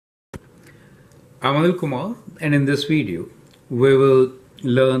I'm Anil Kumar, and in this video we will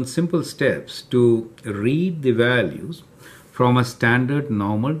learn simple steps to read the values from a standard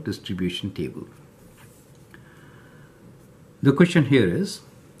normal distribution table. The question here is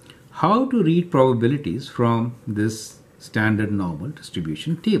how to read probabilities from this standard normal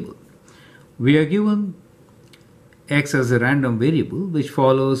distribution table. We are given x as a random variable which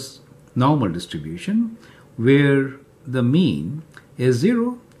follows normal distribution where the mean is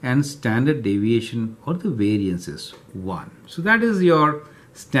 0 and standard deviation or the variance is 1. So that is your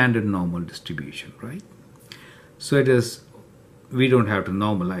standard normal distribution, right? So it is, we don't have to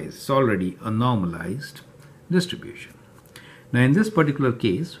normalize, it's already a normalized distribution. Now in this particular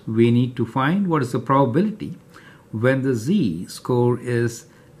case, we need to find what is the probability when the z-score is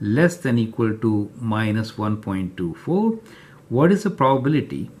less than equal to minus 1.24. What is the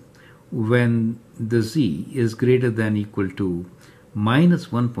probability when the z is greater than equal to minus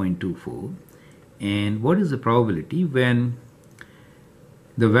 1.24, and what is the probability when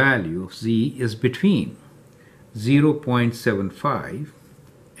the value of z is between 0.75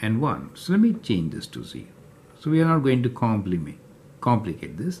 and 1. So let me change this to 0. So we are not going to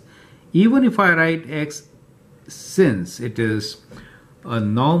complicate this. Even if I write x, since it is a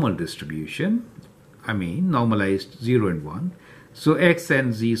normal distribution, I mean normalized 0 and 1, so x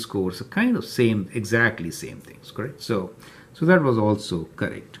and z scores are kind of exactly same things, correct? So that was also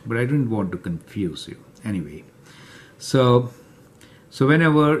correct, but I didn't want to confuse you. Anyway, so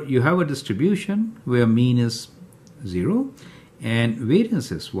whenever you have a distribution where mean is 0 and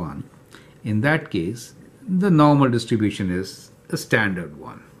variance is 1, in that case, the normal distribution is a standard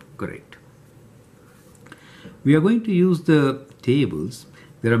one, correct? We are going to use the tables.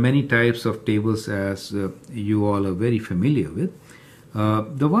 There are many types of tables as you all are very familiar with.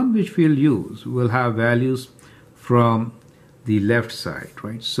 The one which we'll use will have values from the left side,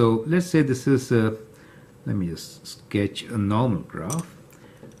 right? So let's say this is let me just sketch a normal graph.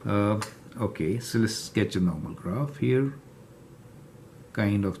 Okay, so let's sketch a normal graph here,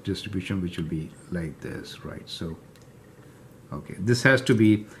 kind of distribution which will be like this, right? So okay, this has to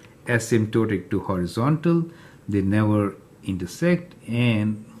be asymptotic to horizontal, they never intersect,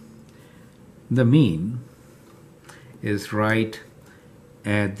 and the mean is right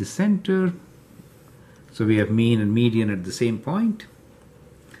at the center. So we have mean and median at the same point,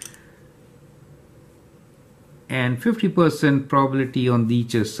 and 50% probability on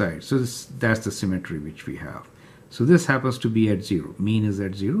each side. So that's the symmetry which we have. So this happens to be at 0. Mean is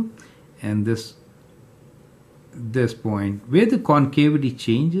at 0, and this point where the concavity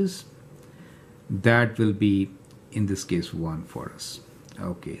changes, that will be in this case 1 for us.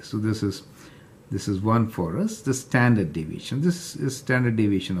 Okay, so this is 1 for us. The standard deviation. This is standard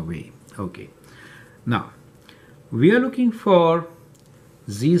deviation of A. Okay. Now, we are looking for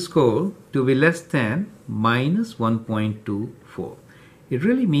z-score to be less than minus 1.24. It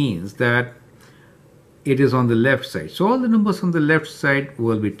really means that it is on the left side. So all the numbers on the left side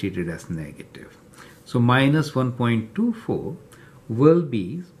will be treated as negative. So minus 1.24 will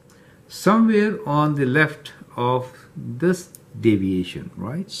be somewhere on the left of this deviation,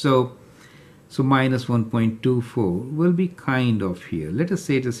 right? So minus 1.24 will be kind of here. Let us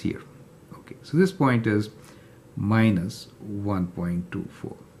say it is here. Okay, so this point is minus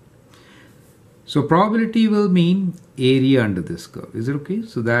 1.24. So probability will mean area under this curve. Is it okay?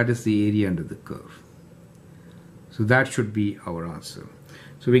 So that is the area under the curve. So that should be our answer.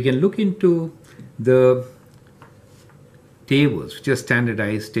 So we can look into the tables, which is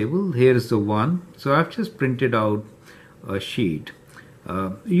standardized table. Here is the one. So I've just printed out a sheet.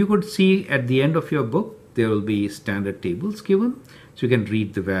 You could see at the end of your book there will be standard tables given, so you can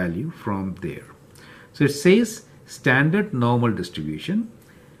read the value from there. So it says standard normal distribution.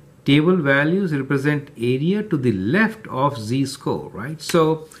 Table values represent area to the left of z-score, right?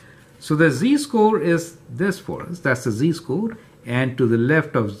 So the z-score is this for us. That's the z-score, and to the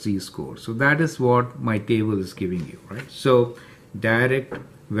left of z-score. So that is what my table is giving you, right? So direct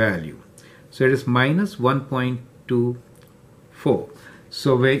value. So it is minus 1.24.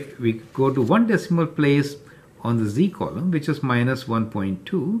 So we go to one decimal place on the z column, which is minus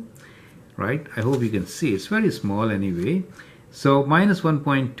 1.2, right? I hope you can see. It's very small anyway. So minus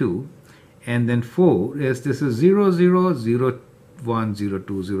 1.2, and then 4 is, this is 0, 0, 0, 1, 0,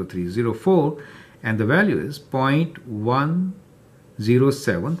 2, 0, 3, 0, 4, and the value is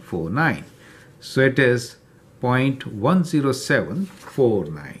 0.10749. So it is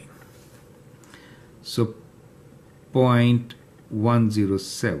 0.10749. So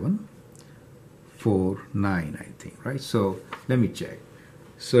 0.10749, I think, right? So let me check.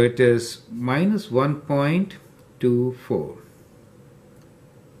 So it is minus 1.24.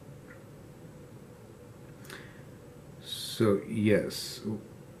 So yes,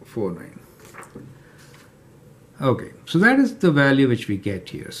 49. Okay, so that is the value which we get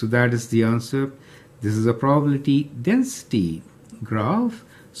here. So that is the answer. This is a probability density graph.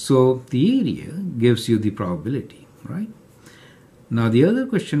 So the area gives you the probability, right? Now the other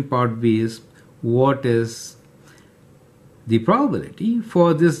question part B is, what is the probability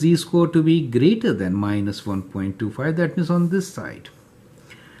for this z-score to be greater than minus 1.25? That means on this side.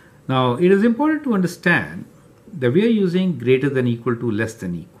 Now it is important to understand that we are using greater than equal to, less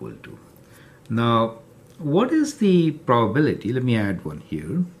than equal to. Now what is the probability? Let me add one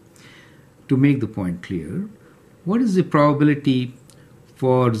here to make the point clear. What is the probability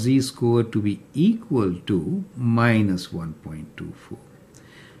for z-score to be equal to minus 1.24?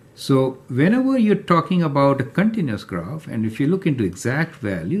 So whenever you're talking about a continuous graph, and if you look into exact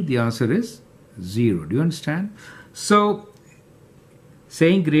value, the answer is 0. Do you understand? So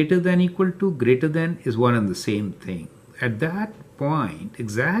saying greater than equal to, greater than is one and the same thing. At that point,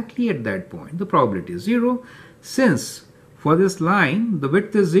 exactly at that point, the probability is 0, since for this line the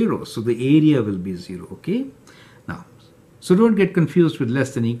width is 0, so the area will be 0. Okay, now so don't get confused with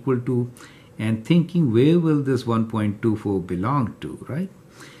less than equal to and thinking where will this 1.24 belong to, right?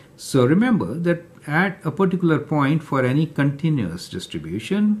 So remember that at a particular point for any continuous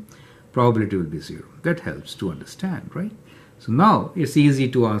distribution, probability will be 0. That helps to understand, right? So now it's easy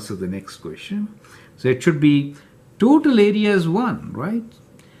to answer the next question. So it should be total area is 1, right?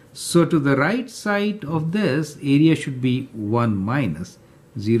 So to the right side of this, area should be 1 minus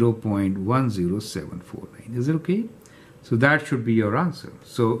 0.10749. Is it okay? So that should be your answer.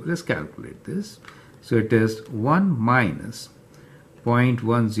 So let's calculate this. So it is 1 minus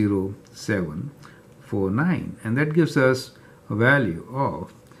 0.10749, and that gives us a value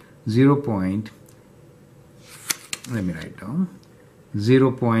of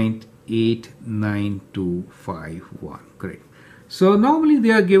 0.89251. Correct. So normally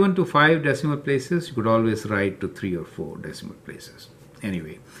they are given to 5 decimal places. You could always write to 3 or 4 decimal places.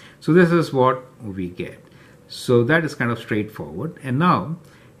 Anyway, so this is what we get. So that is kind of straightforward. And now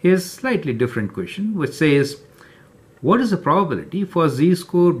here's a slightly different question, which says, what is the probability for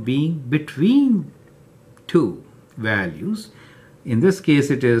z-score being between two values? In this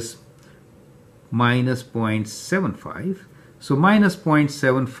case, it is minus 0.75. So minus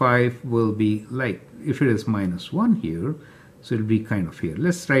 0.75 will be like, if it is minus 1 here, so it will be kind of here.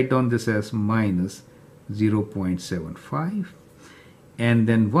 Let's write down this as minus 0.75 and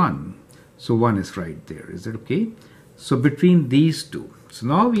then 1. So 1 is right there. Is that okay? So between these two. So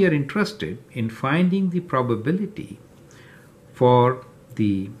now we are interested in finding the probability for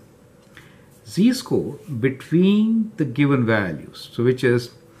the z-score between the given values. So which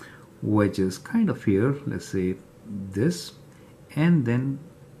is kind of here, let's say this, and then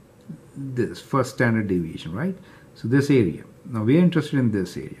this first standard deviation, right? So this area. Now we are interested in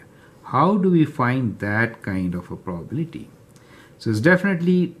this area. How do we find that kind of a probability? So it's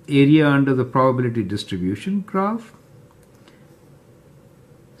definitely area under the probability distribution graph.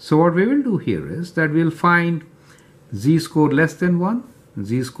 So what we will do here is that we'll find z-score less than 1,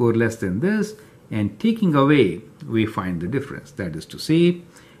 z-score less than this, and taking away, we find the difference. That is to say,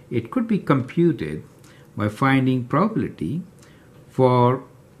 it could be computed by finding probability for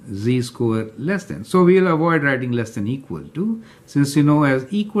z-score less than. So we'll avoid writing less than equal to, since you know as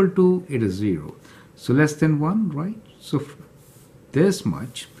equal to, it is 0. So less than 1, right? So this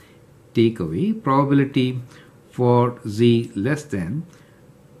much, take away probability for z less than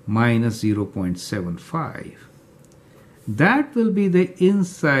minus 0.75. That will be the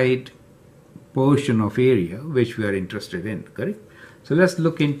inside portion of area which we are interested in, correct? So let's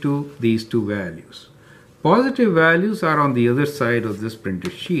look into these two values. Positive values are on the other side of this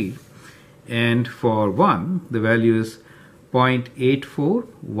printed sheet, and for 1 the value is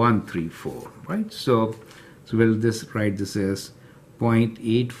 0.84134, right? So we'll write this as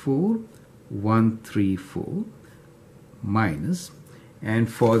 0.84134 minus, and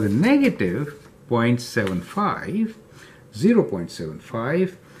for the negative 0.75,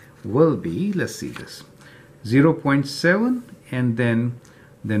 0.75 will be, let's see this, 0.7, and then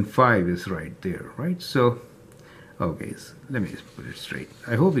 5 is right there, right? So okay, so let me just put it straight.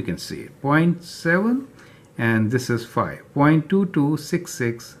 I hope you can see it. 0.7 and this is 5,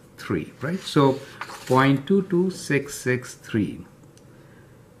 0.22663, right? So 0.22663,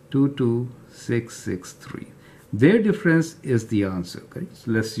 22663. Their difference is the answer, correct?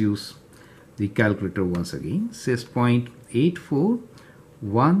 So let's use the calculator once again. It says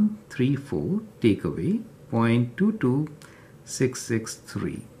 0.84134 take away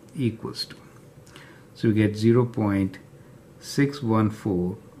 0.22663 equals to. So we get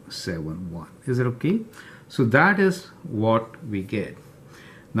 0.61471. Is that okay? So that is what we get.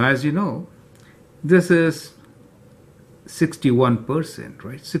 Now, as you know, this is 61%,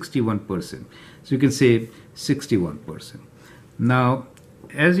 right? 61%. So you can say 61%. Now,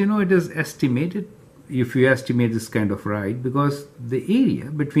 as you know, it is estimated, if you estimate this kind of right, because the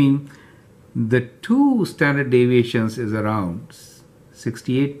area between the two standard deviations is around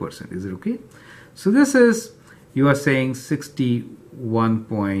 68%. Is it okay? So this is, you are saying 61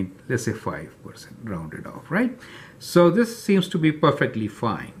 point, let's say 5%, rounded off, right? So this seems to be perfectly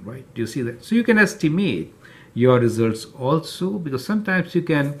fine, right? Do you see that? So you can estimate your results also, because sometimes you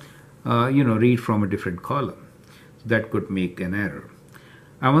can, read from a different column. That could make an error.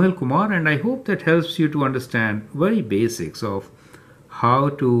 I'm Anil Kumar, and I hope that helps you to understand very basics of how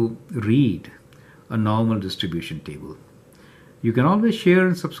to read a normal distribution table. You can always share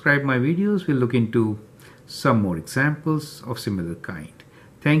and subscribe my videos. We'll look into some more examples of similar kind.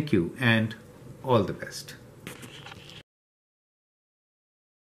 Thank you and all the best.